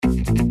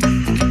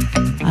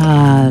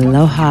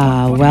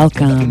Aloha,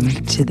 welcome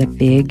to the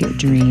Big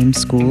Dream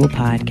School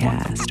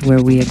podcast,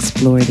 where we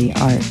explore the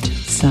art,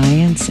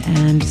 science,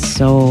 and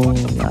soul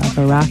of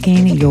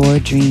rocking your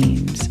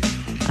dreams.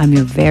 I'm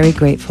your very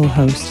grateful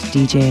host,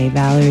 DJ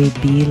Valerie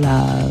B.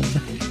 Love.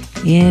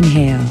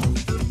 Inhale.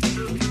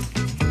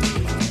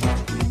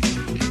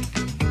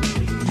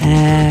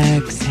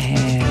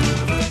 Exhale.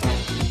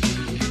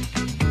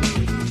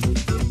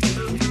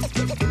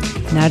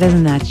 Now,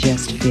 doesn't that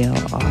just feel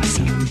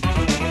awesome?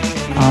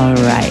 All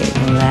right,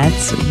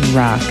 let's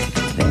rock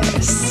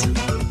this.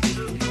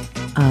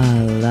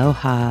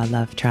 Aloha,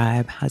 Love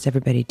Tribe. How's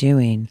everybody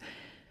doing?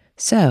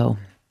 So,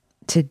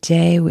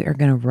 today we are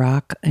going to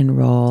rock and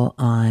roll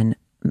on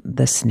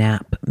the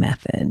SNAP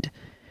method.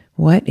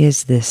 What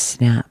is this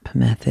SNAP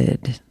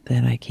method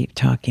that I keep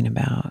talking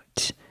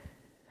about?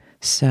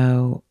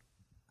 So,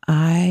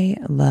 I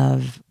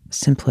love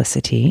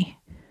simplicity.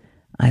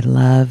 I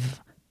love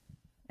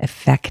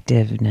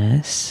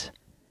effectiveness.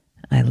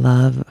 I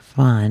love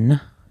fun,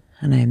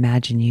 and I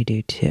imagine you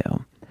do too.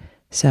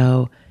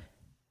 So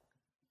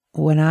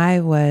when I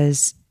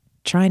was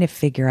trying to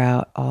figure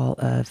out all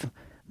of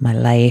my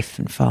life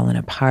and falling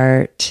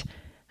apart,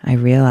 I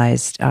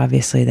realized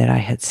obviously that I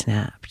had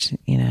snapped,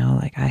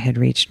 like I had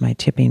reached my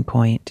tipping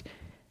point,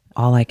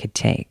 all I could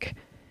take.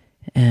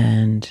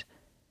 And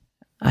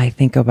I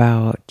think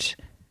about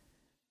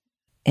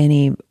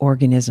any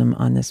organism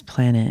on this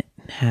planet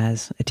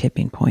has a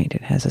tipping point.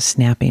 It has a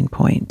snapping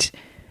point.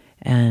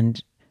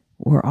 And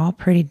we're all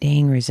pretty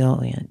dang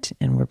resilient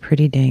and we're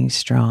pretty dang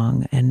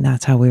strong. And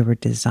that's how we were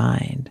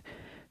designed.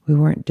 We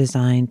weren't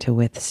designed to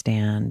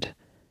withstand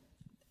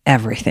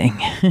everything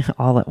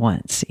all at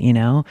once,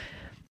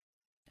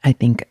 I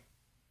think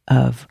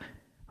of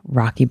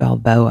Rocky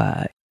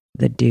Balboa.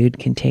 The dude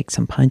can take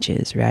some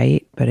punches,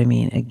 right? But I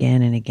mean,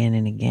 again and again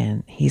and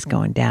again, he's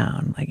going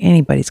down. Like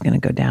anybody's going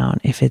to go down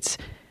if it's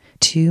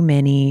too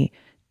many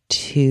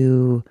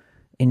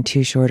in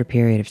too short a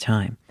period of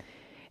time.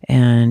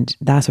 And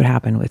that's what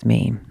happened with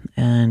me.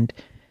 And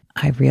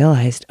I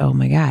realized, oh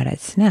my God, I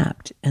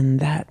snapped. And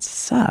that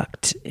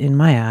sucked in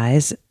my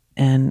eyes.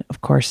 And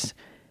of course,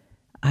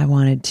 I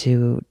wanted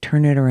to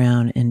turn it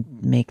around and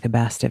make the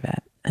best of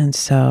it. And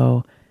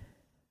so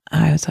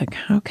I was like,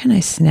 how can I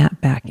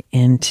snap back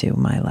into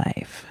my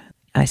life?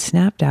 I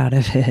snapped out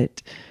of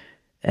it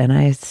and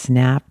I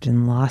snapped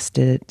and lost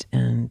it.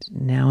 And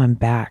now I'm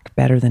back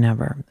better than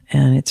ever.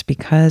 And it's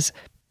because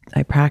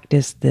I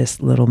practiced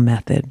this little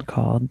method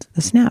called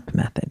the SNAP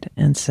method.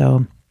 And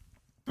so,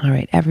 all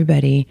right,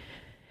 everybody,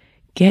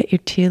 get your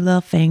two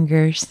little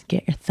fingers,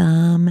 get your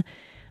thumb.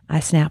 I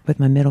snap with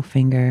my middle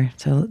finger.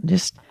 So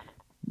just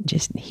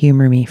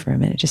humor me for a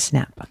minute. Just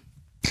snap.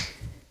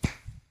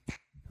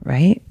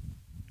 Right?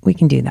 We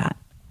can do that.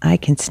 I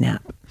can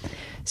snap.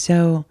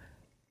 So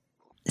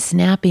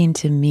snapping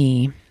to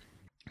me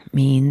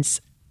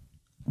means,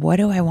 what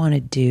do I want to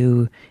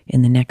do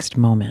in the next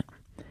moment?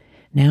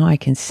 Now I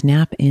can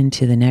snap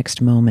into the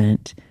next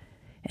moment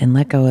and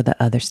let go of the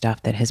other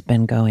stuff that has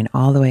been going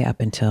all the way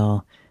up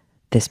until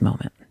this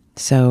moment.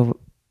 So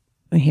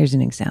here's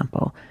an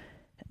example.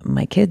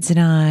 My kids and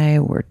I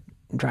were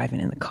driving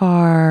in the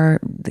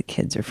car. The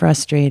kids are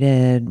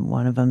frustrated.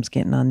 One of them's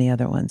getting on the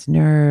other one's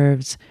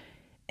nerves.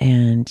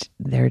 And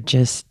they're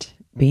just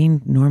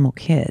being normal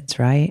kids,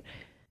 right?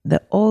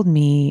 The old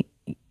me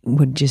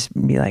would just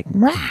be like,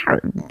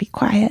 be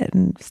quiet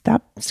and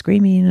stop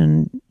screaming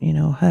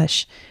and,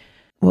 hush.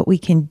 What we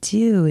can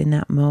do in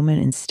that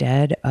moment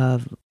instead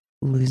of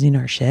losing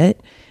our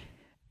shit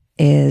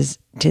is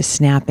to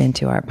snap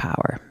into our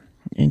power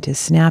and to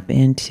snap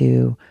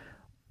into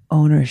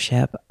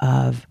ownership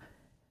of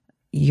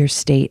your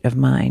state of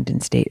mind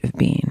and state of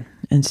being.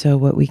 And so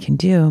what we can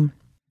do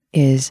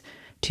is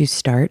to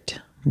start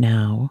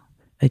now,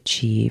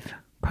 achieve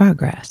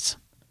progress.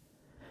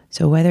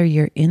 So whether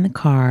you're in the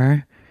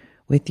car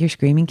with your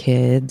screaming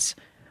kids,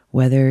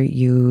 whether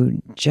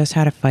you just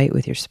had a fight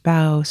with your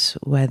spouse,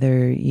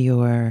 whether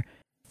you're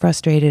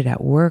frustrated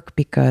at work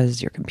because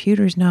your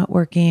computer's not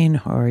working,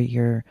 or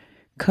your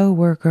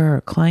coworker or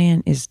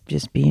client is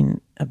just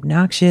being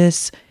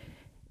obnoxious,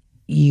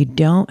 you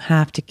don't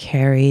have to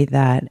carry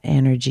that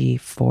energy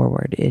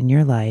forward in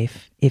your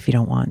life if you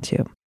don't want to.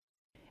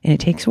 And it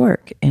takes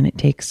work, and it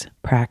takes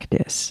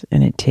practice,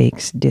 and it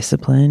takes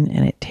discipline,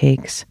 and it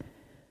takes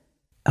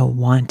a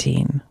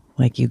wanting,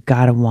 like you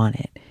gotta want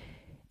it.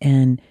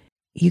 And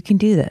you can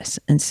do this.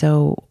 And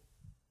so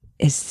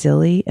as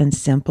silly and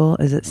simple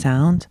as it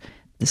sounds,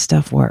 the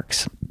stuff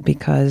works,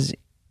 because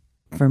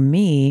for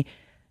me,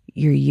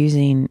 you're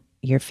using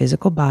your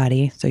physical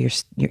body. So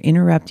you're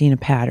interrupting a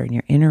pattern.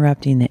 You're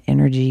interrupting the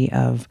energy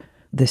of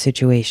the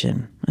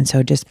situation. And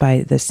so just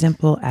by the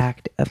simple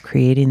act of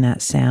creating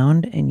that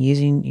sound and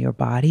using your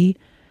body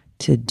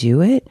to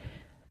do it,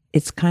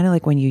 it's kind of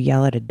like when you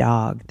yell at a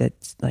dog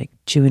that's like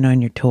chewing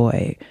on your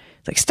toy.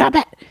 It's like, stop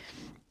it.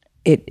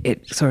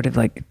 It sort of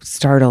like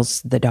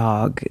startles the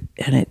dog,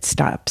 and it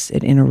stops,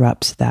 it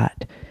interrupts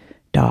that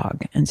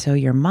dog. And so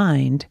your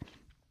mind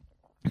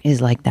is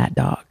like that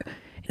dog.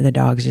 the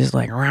dog's just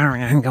like,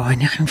 I'm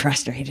going, I'm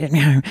frustrated.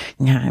 I'm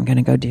going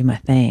to go do my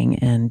thing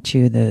and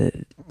chew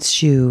the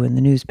shoe and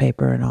the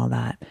newspaper and all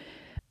that.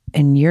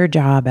 And your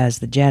job as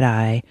the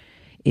Jedi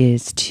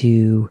is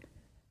to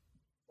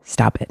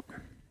stop it.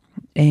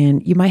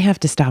 And you might have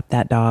to stop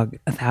that dog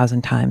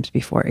 1,000 times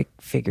before it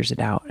figures it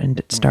out and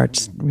it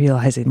starts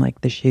realizing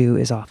like the shoe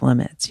is off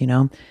limits,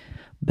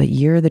 But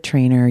you're the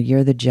trainer,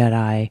 you're the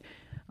Jedi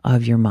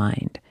of your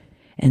mind.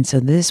 And so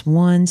this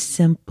one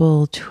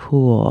simple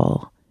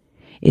tool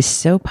is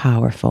so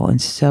powerful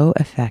and so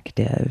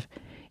effective.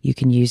 You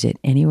can use it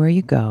anywhere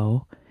you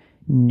go.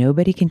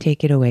 Nobody can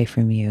take it away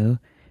from you.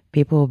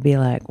 People will be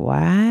like,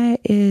 why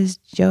is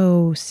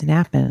Joe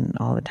snapping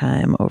all the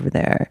time over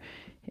there?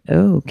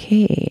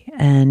 Okay.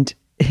 And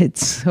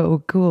it's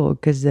so cool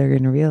because they're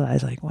going to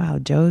realize like, wow,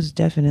 Joe's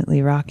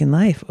definitely rocking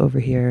life over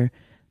here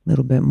a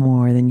little bit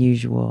more than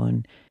usual.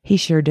 And he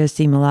sure does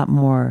seem a lot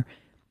more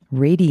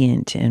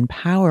radiant and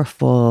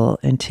powerful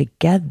and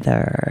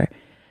together.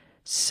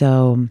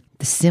 So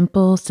the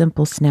simple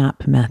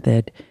snap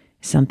method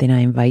is something I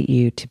invite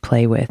you to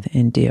play with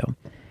and do.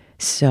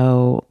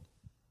 So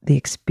the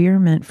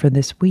experiment for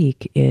this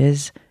week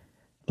is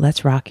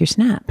let's rock your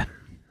snap.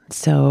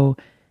 So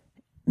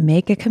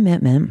make a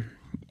commitment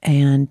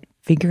and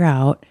figure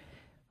out,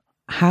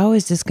 how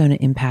is this going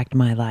to impact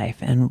my life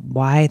and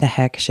why the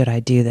heck should I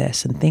do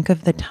this? And think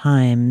of the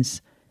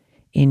times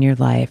in your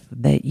life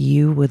that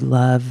you would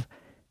love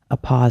a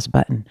pause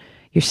button.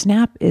 Your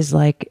snap is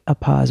like a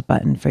pause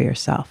button for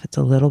yourself. It's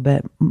a little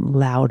bit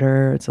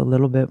louder. It's a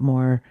little bit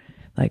more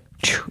like,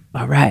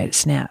 all right,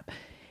 snap.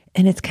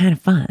 And it's kind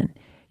of fun.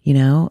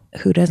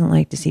 Who doesn't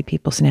like to see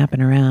people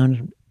snapping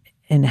around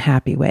in a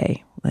happy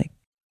way, like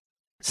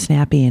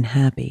snappy and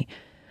happy.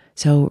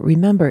 So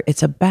remember,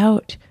 it's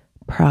about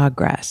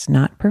progress,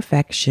 not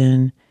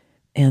perfection.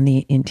 And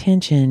the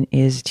intention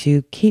is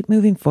to keep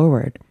moving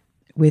forward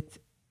with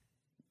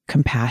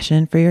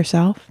compassion for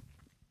yourself,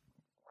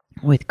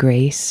 with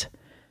grace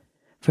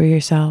for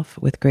yourself,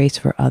 with grace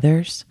for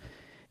others.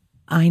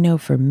 I know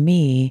for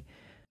me,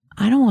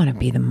 I don't want to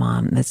be the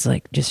mom that's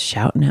like just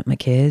shouting at my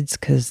kids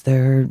because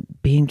they're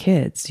being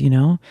kids,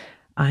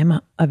 I'm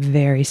a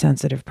very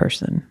sensitive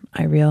person.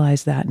 I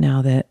realize that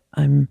now that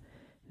I'm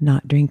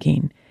not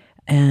drinking.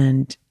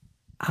 And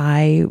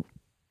I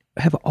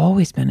have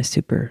always been a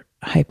super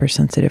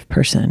hypersensitive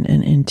person,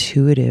 an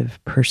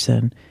intuitive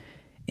person.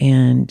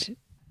 And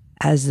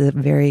as a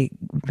very,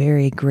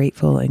 very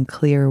grateful and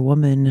clear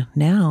woman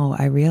now,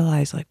 I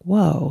realize like,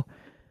 whoa,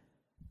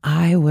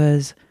 I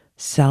was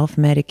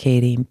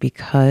self-medicating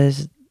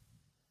because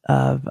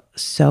of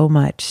so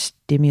much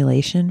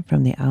stimulation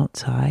from the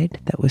outside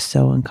that was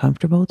so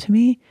uncomfortable to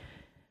me.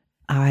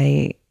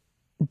 I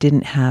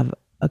didn't have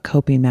a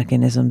coping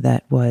mechanism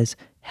that was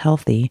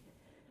healthy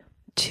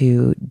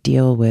to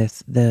deal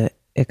with the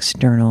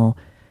external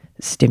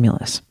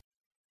stimulus.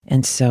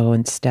 And so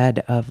instead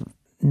of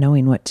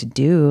knowing what to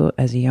do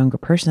as a younger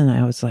person,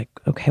 I was like,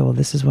 okay, well,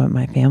 this is what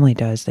my family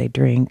does. They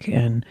drink,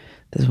 and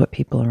this is what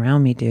people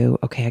around me do.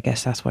 Okay, I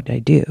guess that's what I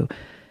do.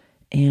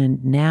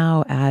 And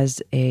now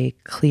as a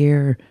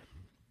clear,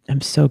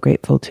 I'm so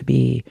grateful to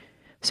be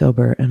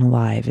sober and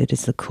alive. It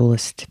is the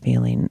coolest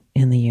feeling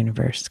in the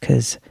universe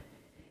because,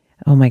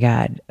 oh my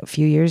God, a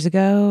few years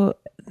ago,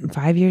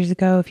 5 years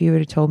ago, if you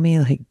would have told me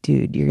like,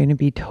 dude, you're going to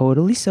be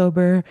totally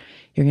sober,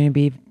 you're going to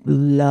be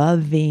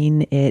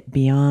loving it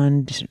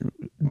beyond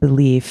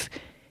belief.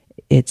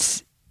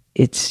 It's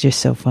just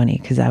so funny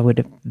because I would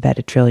have bet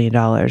 $1 trillion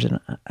and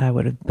I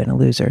would have been a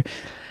loser.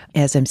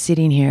 As I'm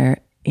sitting here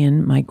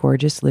in my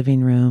gorgeous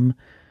living room,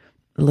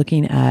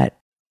 looking at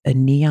a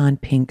neon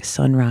pink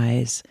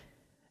sunrise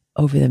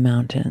over the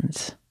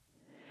mountains,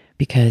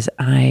 because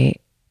I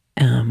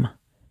am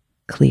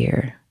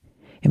clear,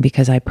 and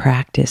because I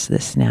practice the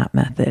SNAP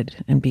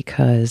method, and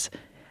because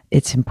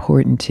it's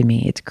important to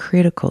me, it's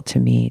critical to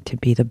me to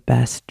be the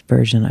best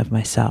version of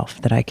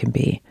myself that I can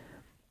be.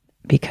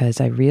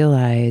 Because I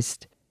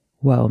realized,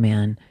 whoa,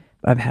 man,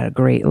 I've had a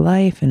great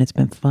life and it's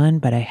been fun,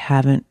 but I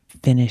haven't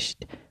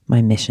finished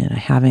my mission. I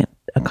haven't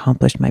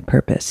accomplished my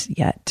purpose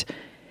yet.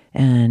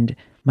 And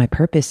my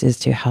purpose is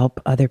to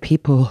help other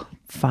people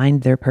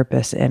find their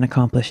purpose and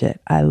accomplish it.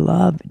 I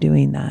love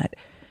doing that.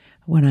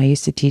 When I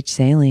used to teach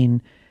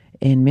sailing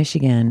in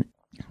Michigan,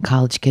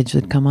 college kids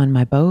would come on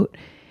my boat,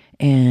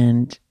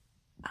 and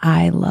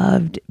I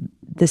loved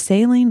the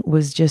sailing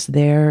was just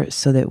there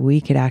so that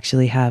we could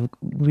actually have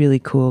really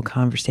cool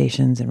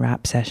conversations and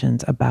rap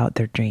sessions about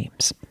their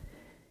dreams.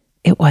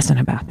 It wasn't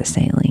about the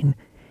sailing.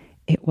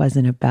 It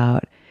wasn't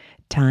about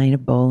tying a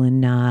bowline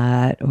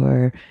knot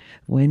or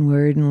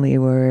windward and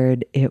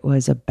leeward. It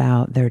was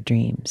about their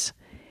dreams.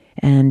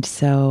 And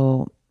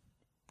so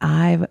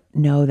I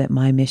know that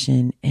my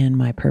mission and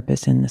my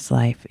purpose in this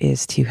life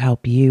is to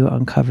help you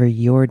uncover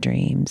your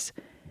dreams.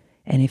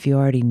 And if you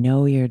already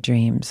know your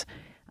dreams,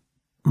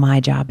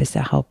 my job is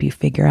to help you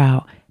figure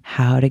out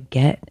how to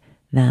get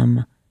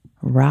them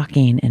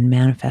rocking and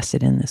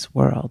manifested in this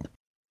world.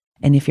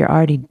 And if you're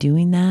already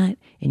doing that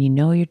and you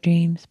know your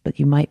dreams, but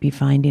you might be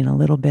finding a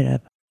little bit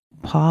of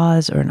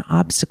pause or an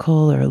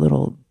obstacle or a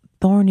little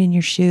thorn in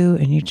your shoe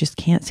and you just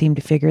can't seem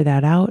to figure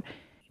that out,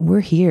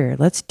 we're here.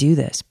 Let's do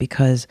this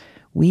because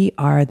we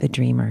are the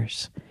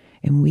dreamers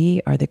and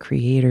we are the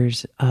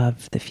creators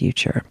of the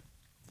future.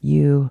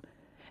 You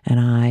and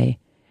I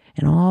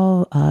and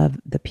all of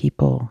the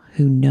people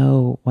who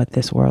know what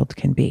this world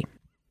can be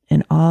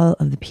and all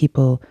of the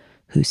people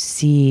who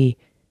see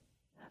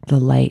the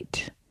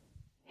light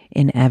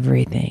in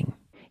everything.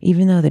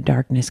 Even though the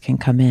darkness can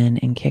come in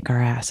and kick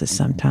our asses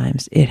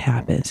sometimes, it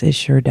happens. It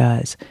sure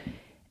does.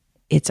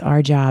 It's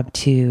our job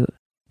to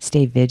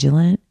stay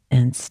vigilant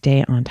and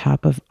stay on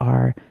top of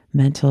our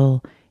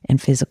mental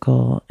and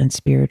physical and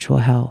spiritual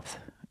health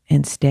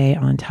and stay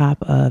on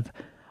top of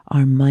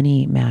our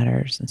money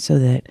matters so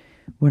that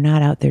we're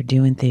not out there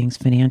doing things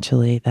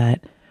financially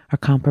that are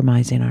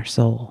compromising our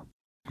soul.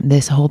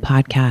 This whole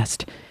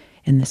podcast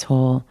and this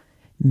whole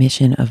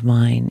mission of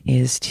mine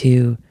is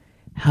to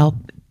help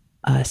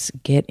us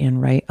get in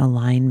right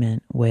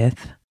alignment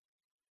with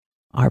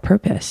our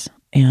purpose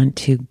and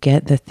to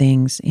get the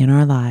things in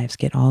our lives,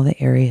 get all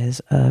the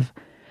areas of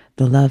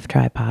the love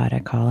tripod, I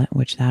call it,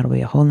 which that'll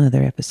be a whole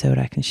nother episode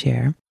I can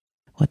share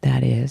what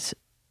that is,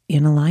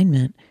 in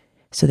alignment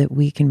so that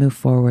we can move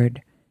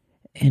forward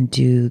and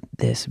do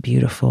this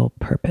beautiful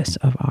purpose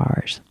of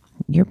ours.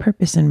 Your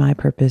purpose and my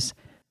purpose,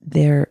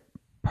 they're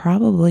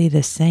probably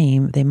the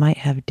same. They might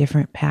have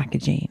different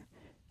packaging.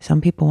 Some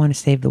people want to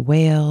save the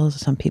whales.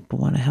 Some people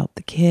want to help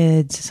the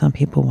kids. Some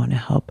people want to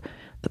help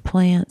the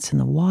plants and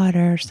the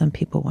water. Some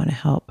people want to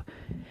help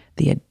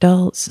the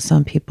adults.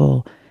 Some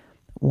people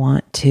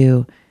want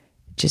to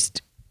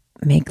just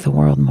make the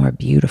world more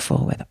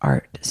beautiful with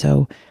art.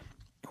 So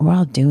we're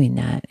all doing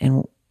that.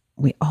 And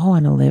we all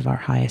want to live our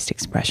highest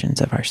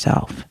expressions of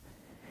ourselves.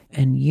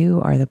 And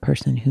you are the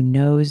person who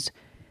knows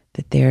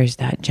that there's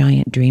that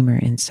giant dreamer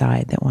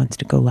inside that wants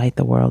to go light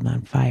the world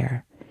on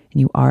fire. And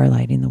you are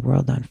lighting the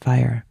world on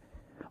fire,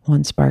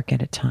 one spark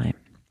at a time.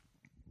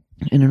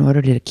 And in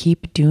order to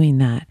keep doing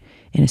that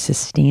in a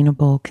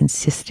sustainable,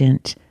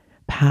 consistent,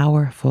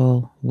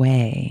 powerful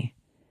way,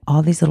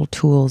 all these little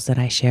tools that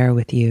I share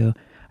with you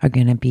are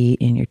going to be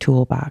in your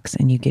toolbox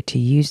and you get to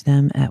use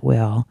them at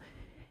will.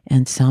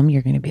 And some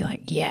you're going to be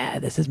like, yeah,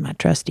 this is my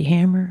trusty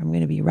hammer. I'm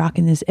going to be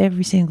rocking this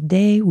every single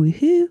day.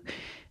 Woohoo.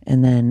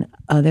 And then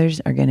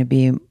others are going to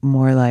be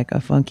more like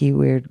a funky,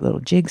 weird little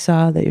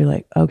jigsaw that you're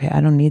like, okay,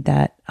 I don't need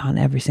that on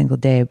every single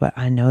day, but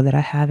I know that I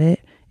have it.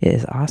 It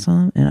is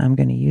awesome. And I'm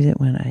going to use it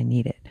when I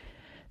need it.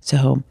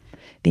 So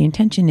the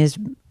intention is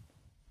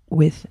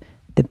with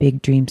the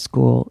Big Dream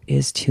School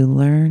is to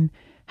learn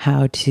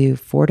how to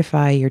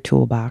fortify your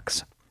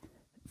toolbox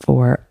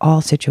for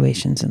all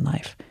situations in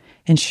life.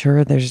 And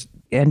sure, there's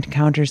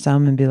encounter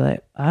some and be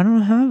like, I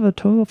don't have a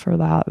tool for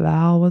that,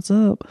 Val. What's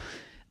up?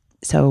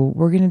 So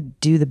we're going to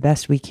do the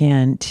best we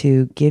can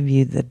to give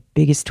you the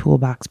biggest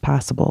toolbox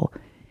possible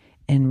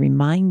and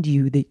remind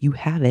you that you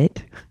have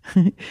it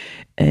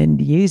and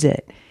use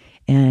it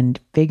and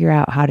figure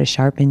out how to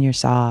sharpen your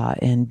saw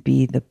and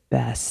be the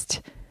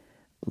best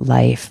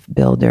life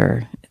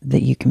builder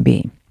that you can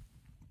be.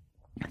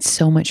 It's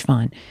so much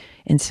fun.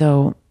 And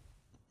so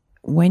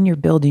when you're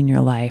building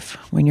your life,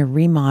 when you're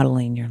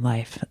remodeling your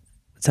life,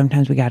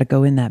 sometimes we got to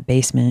go in that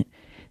basement,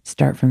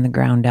 start from the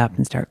ground up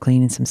and start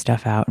cleaning some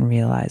stuff out and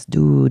realize,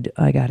 dude,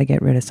 I got to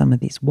get rid of some of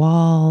these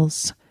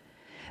walls.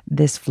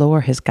 This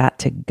floor has got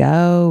to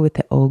go with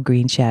the old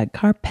green shag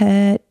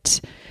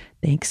carpet.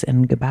 Thanks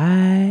and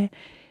goodbye.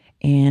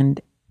 And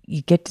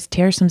you get to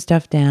tear some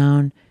stuff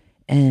down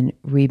and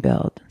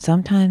rebuild.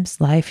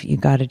 Sometimes life, you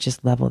got to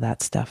just level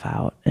that stuff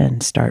out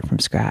and start from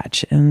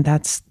scratch. And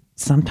that's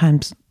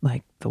sometimes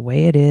like the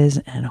way it is.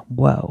 And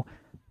whoa,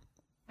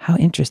 how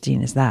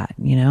interesting is that,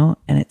 you know?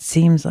 And it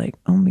seems like,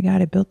 oh my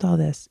God, I built all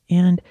this.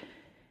 And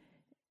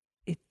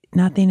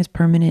nothing is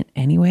permanent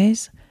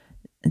anyways.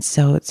 And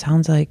so it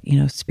sounds like, you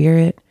know,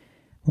 Spirit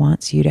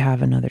wants you to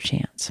have another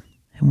chance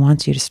and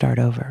wants you to start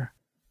over.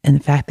 And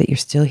the fact that you're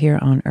still here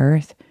on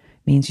earth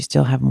means you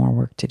still have more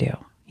work to do.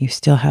 You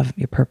still have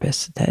your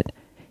purpose that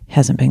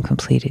hasn't been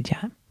completed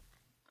yet.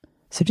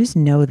 So just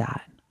know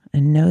that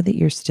and know that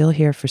you're still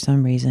here for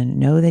some reason.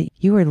 Know that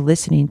you are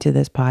listening to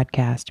this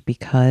podcast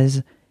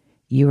because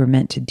you were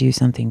meant to do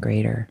something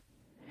greater.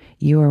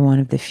 You are one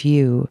of the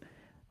few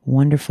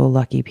wonderful,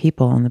 lucky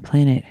people on the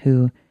planet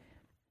who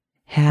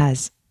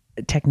has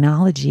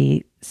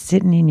technology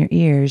sitting in your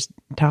ears,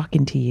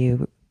 talking to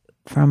you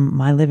from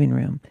my living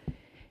room.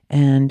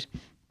 And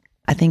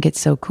I think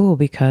it's so cool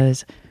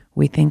because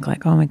we think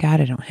like, oh my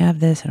God, I don't have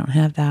this, I don't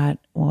have that,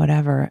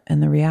 whatever.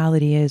 And the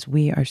reality is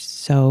we are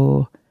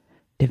so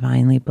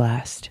divinely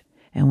blessed.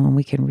 And when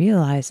we can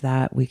realize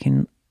that, we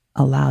can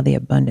allow the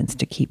abundance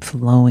to keep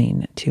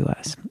flowing to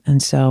us.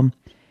 And so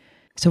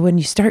when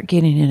you start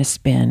getting in a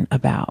spin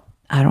about,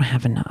 I don't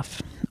have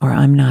enough, or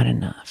I'm not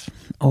enough,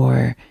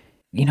 or,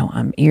 you know,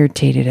 I'm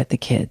irritated at the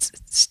kids,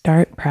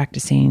 start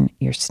practicing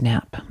your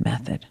SNAP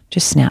method.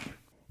 Just snap.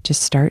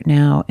 Just start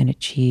now and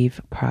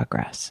achieve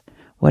progress.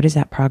 What does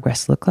that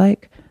progress look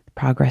like?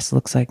 Progress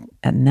looks like,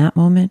 at that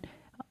moment,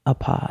 a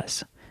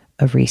pause,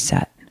 a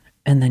reset,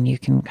 And then you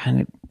can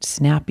kind of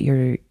snap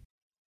your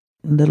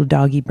little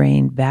doggy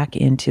brain back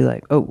into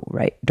like, oh,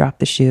 right, drop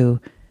the shoe.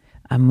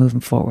 I'm moving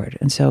forward.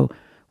 And so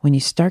when you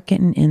start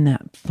getting in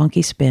that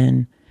funky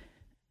spin,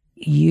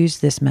 use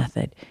this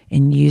method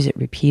and use it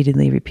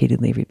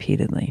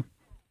repeatedly.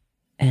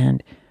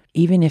 And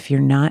even if you're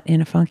not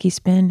in a funky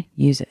spin,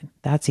 use it.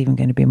 That's even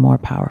going to be more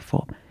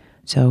powerful.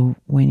 So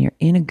when you're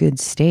in a good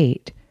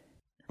state,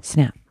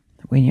 snap.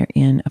 When you're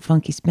in a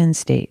funky spin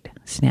state,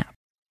 snap.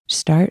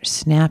 Start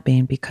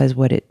snapping, because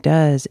what it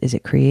does is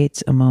it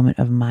creates a moment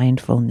of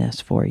mindfulness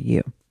for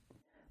you.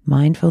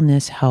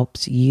 Mindfulness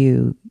helps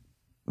you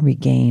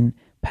regain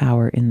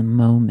power in the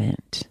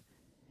moment.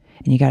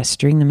 And you got to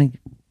string them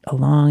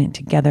along and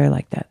together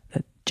like that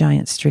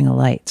giant string of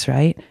lights,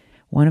 right?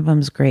 One of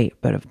them's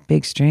great, but a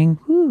big string,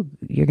 whoo,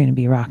 you're going to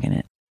be rocking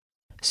it.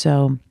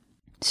 So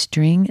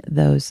string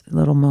those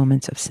little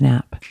moments of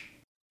snap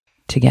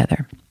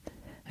together,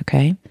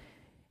 okay?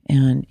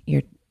 And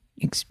your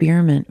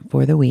experiment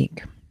for the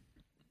week,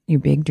 your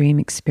big dream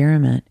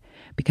experiment,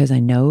 because I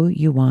know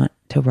you want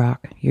to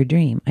rock your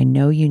dream. I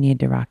know you need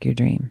to rock your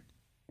dream,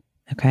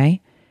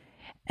 okay?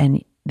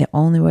 And the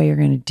only way you're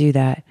going to do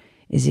that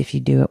is if you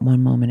do it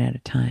one moment at a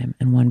time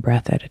and one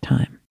breath at a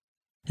time.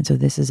 And so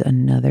this is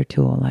another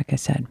tool, like I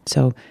said.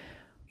 So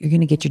you're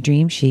going to get your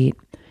dream sheet.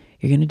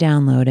 You're going to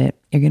download it.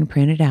 You're going to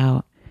print it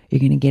out. You're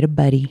going to get a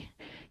buddy.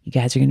 You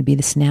guys are going to be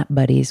the snap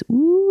buddies.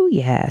 Ooh,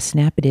 yeah,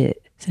 snap it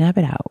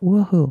out.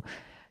 Woohoo.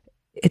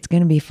 It's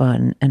going to be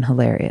fun and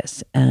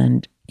hilarious.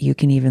 And you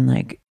can even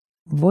like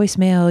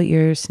voicemail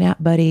your snap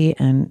buddy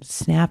and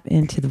snap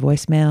into the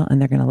voicemail,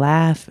 and they're going to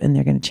laugh and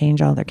they're going to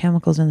change all their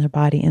chemicals in their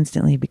body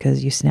instantly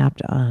because you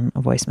snapped on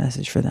a voice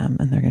message for them,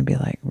 and they're going to be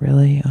like,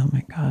 really? Oh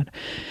my God.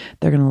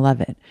 They're going to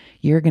love it.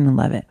 You're going to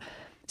love it.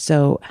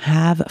 So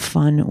have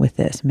fun with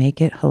this.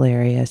 Make it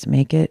hilarious.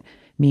 Make it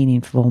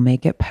meaningful.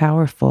 Make it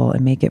powerful,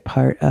 and make it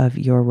part of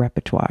your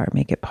repertoire.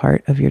 Make it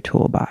part of your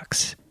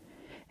toolbox,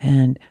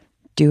 and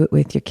do it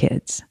with your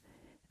kids.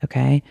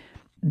 Okay.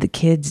 The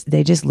kids,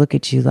 they just look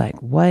at you like,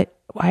 what?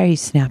 Why are you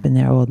snapping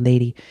there, old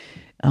lady?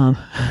 But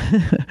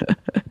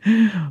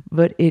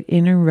it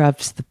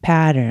interrupts the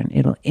pattern.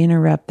 It'll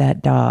interrupt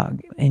that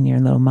dog in your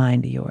little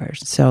mind of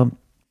yours. So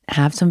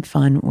have some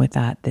fun with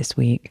that this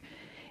week.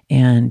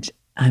 And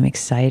I'm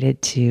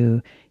excited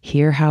to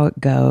hear how it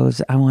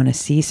goes. I want to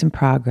see some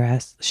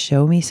progress.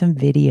 Show me some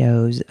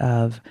videos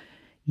of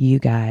you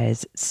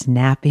guys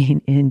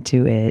snapping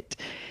into it,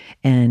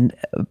 and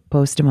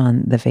post them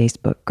on the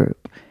Facebook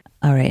group.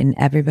 All right, and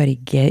everybody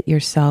get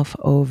yourself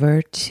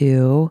over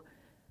to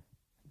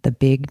the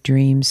Big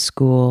Dream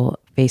School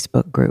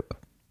Facebook group,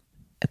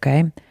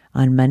 okay?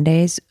 On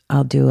Mondays,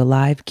 I'll do a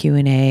live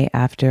Q&A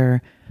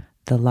after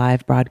the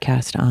live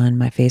broadcast on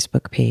my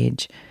Facebook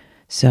page.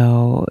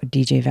 So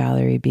DJ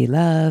Valerie B.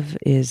 Love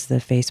is the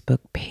Facebook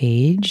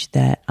page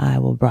that I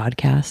will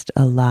broadcast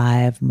a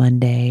live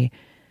Monday.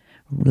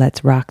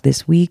 Let's rock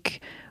this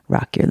week,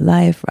 rock your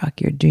life,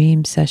 rock your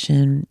dream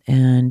session,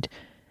 and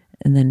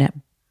then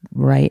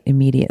right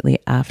immediately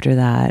after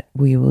that,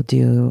 we will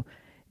do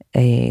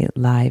a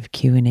live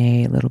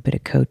Q&A, a little bit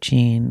of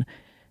coaching,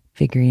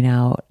 figuring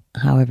out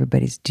how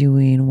everybody's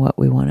doing, what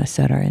we want to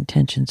set our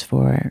intentions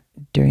for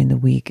during the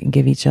week, and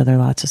give each other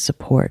lots of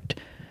support.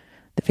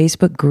 The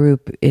Facebook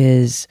group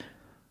is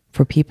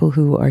for people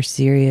who are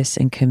serious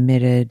and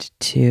committed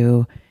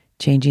to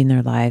changing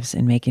their lives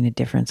and making a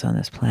difference on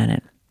this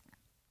planet.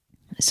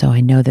 So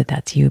I know that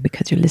that's you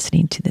because you're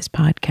listening to this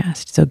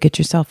podcast. So get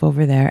yourself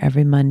over there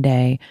every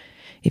Monday.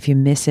 If you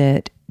miss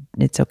it,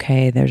 it's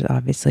okay. There's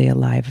obviously a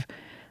live,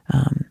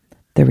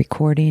 the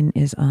recording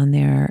is on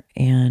there,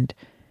 and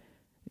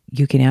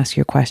you can ask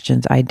your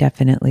questions. I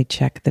definitely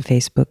check the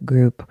Facebook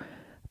group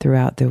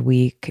throughout the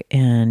week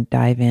and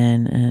dive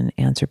in and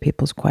answer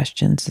people's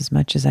questions as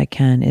much as I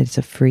can. It's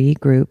a free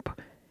group,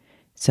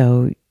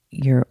 so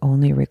your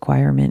only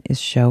requirement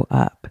is show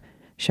up.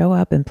 Show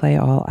up and play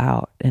all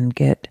out, and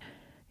get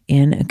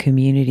in a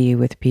community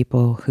with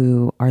people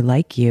who are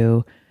like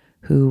you,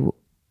 who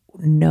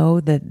know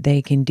that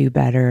they can do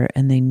better,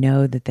 and they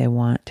know that they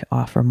want to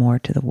offer more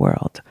to the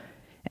world,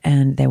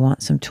 and they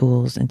want some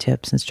tools and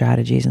tips and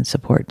strategies and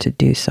support to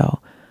do so.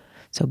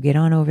 So get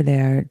on over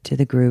there to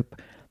the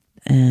group,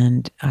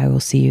 and I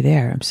will see you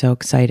there. I'm so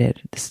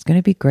excited. This is going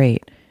to be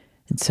great.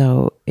 And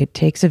so it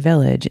takes a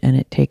village, and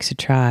it takes a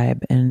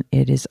tribe, and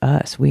it is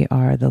us. We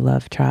are the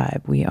love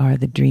tribe. We are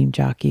the dream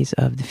jockeys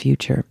of the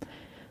future.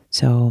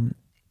 So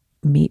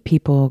meet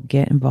people,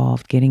 get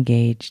involved, get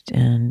engaged,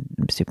 and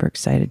I'm super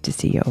excited to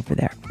see you over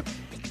there.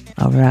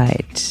 All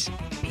right.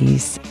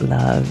 Peace,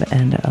 love,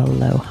 and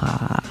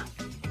aloha.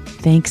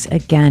 Thanks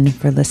again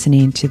for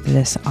listening to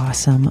this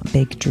awesome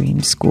Big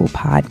Dream School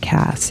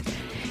podcast.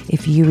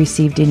 If you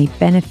received any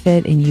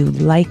benefit and you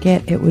like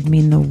it, it would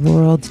mean the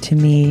world to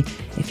me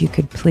if you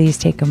could please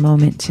take a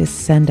moment to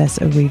send us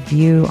a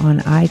review on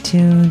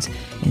iTunes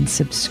and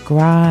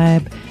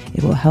subscribe.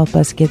 It will help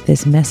us get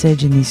this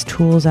message and these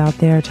tools out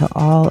there to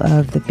all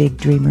of the big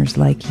dreamers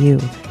like you.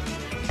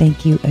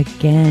 Thank you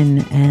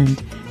again,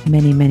 and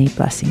many, many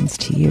blessings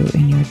to you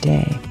in your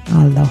day.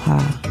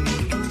 Aloha.